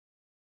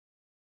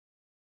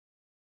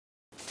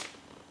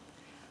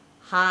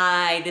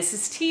Hi, this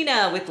is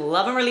Tina with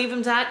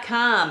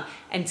LuvemOrLeavem.com,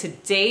 and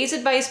today's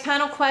advice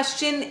panel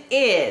question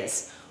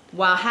is,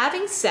 while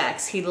having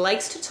sex, he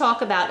likes to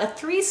talk about a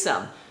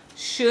threesome.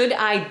 Should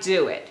I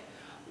do it?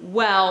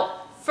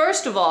 Well,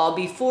 first of all,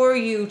 before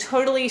you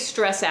totally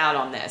stress out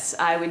on this,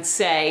 I would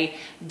say,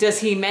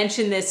 does he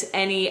mention this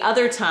any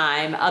other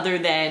time other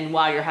than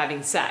while you're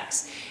having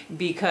sex?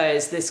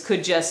 Because this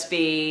could just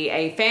be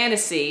a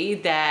fantasy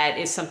that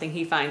is something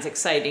he finds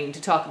exciting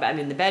to talk about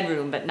in the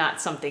bedroom, but not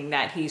something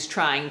that he's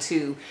trying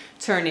to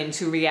turn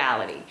into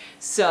reality.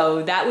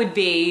 So that would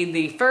be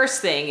the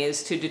first thing,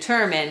 is to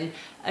determine,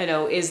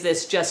 is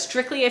this just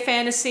strictly a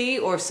fantasy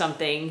or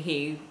something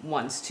he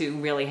wants to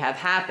really have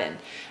happen?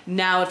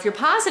 Now, if you're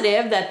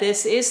positive that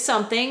this is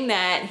something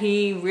that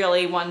he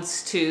really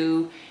wants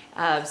to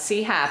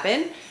see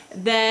happen,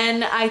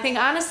 then I think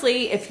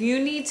honestly, if you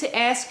need to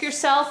ask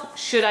yourself,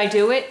 should I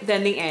do it?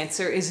 Then the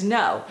answer is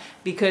no.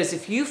 Because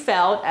if you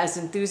felt as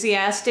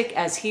enthusiastic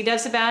as he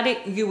does about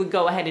it, you would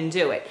go ahead and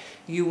do it.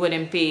 You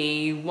wouldn't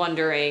be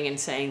wondering and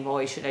saying,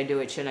 boy, should I do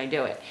it? Should I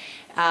do it?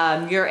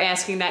 You're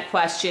asking that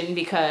question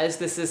because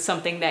this is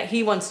something that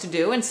he wants to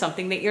do and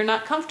something that you're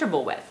not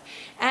comfortable with.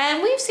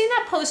 And we've seen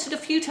that posted a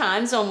few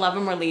times on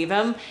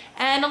LuvemOrLeavem,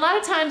 and a lot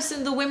of times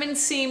the women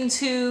seem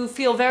to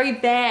feel very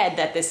bad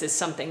that this is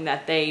something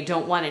that they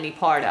don't want any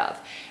part of.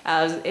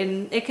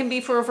 And it can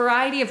be for a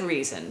variety of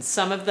reasons.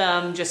 Some of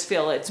them just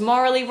feel it's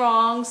morally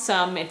wrong,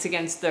 some it's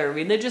against their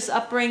religious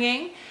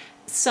upbringing,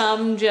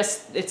 some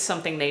it's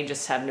something they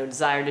just have no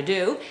desire to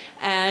do,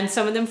 and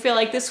some of them feel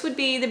like this would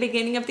be the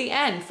beginning of the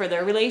end for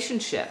their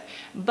relationship.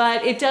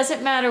 But it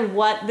doesn't matter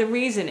what the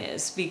reason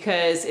is,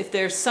 because if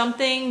there's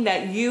something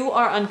that you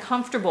are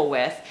uncomfortable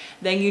with,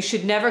 then you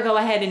should never go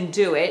ahead and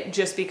do it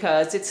just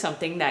because it's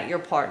something that your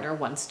partner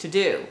wants to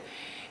do.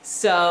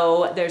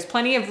 So there's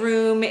plenty of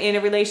room in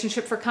a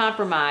relationship for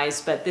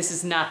compromise, but this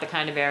is not the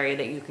kind of area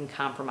that you can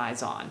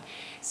compromise on.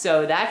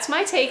 So that's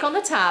my take on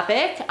the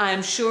topic.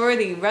 I'm sure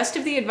the rest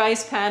of the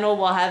advice panel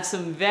will have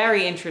some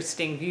very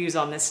interesting views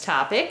on this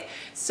topic.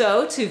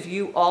 So to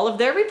view all of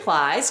their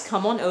replies,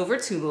 come on over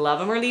to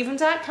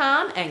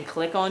LuvemOrLeavem.com and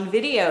click on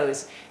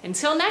videos.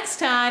 Until next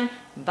time,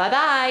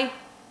 bye-bye.